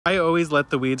I always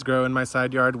let the weeds grow in my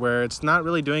side yard where it's not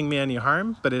really doing me any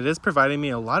harm, but it is providing me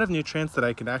a lot of nutrients that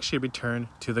I can actually return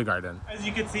to the garden. As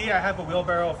you can see, I have a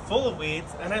wheelbarrow full of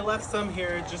weeds, and I left some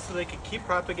here just so they could keep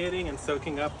propagating and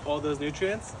soaking up all those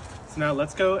nutrients. So now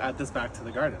let's go add this back to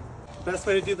the garden. The best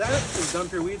way to do that is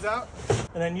dump your weeds out,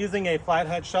 and then using a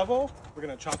flathead shovel, we're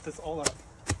gonna chop this all up.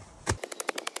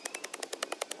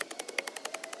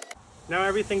 Now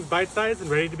everything's bite-sized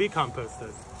and ready to be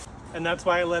composted. And that's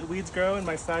why I let weeds grow in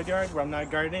my side yard where I'm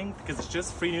not gardening, because it's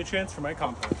just free nutrients for my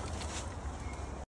compost.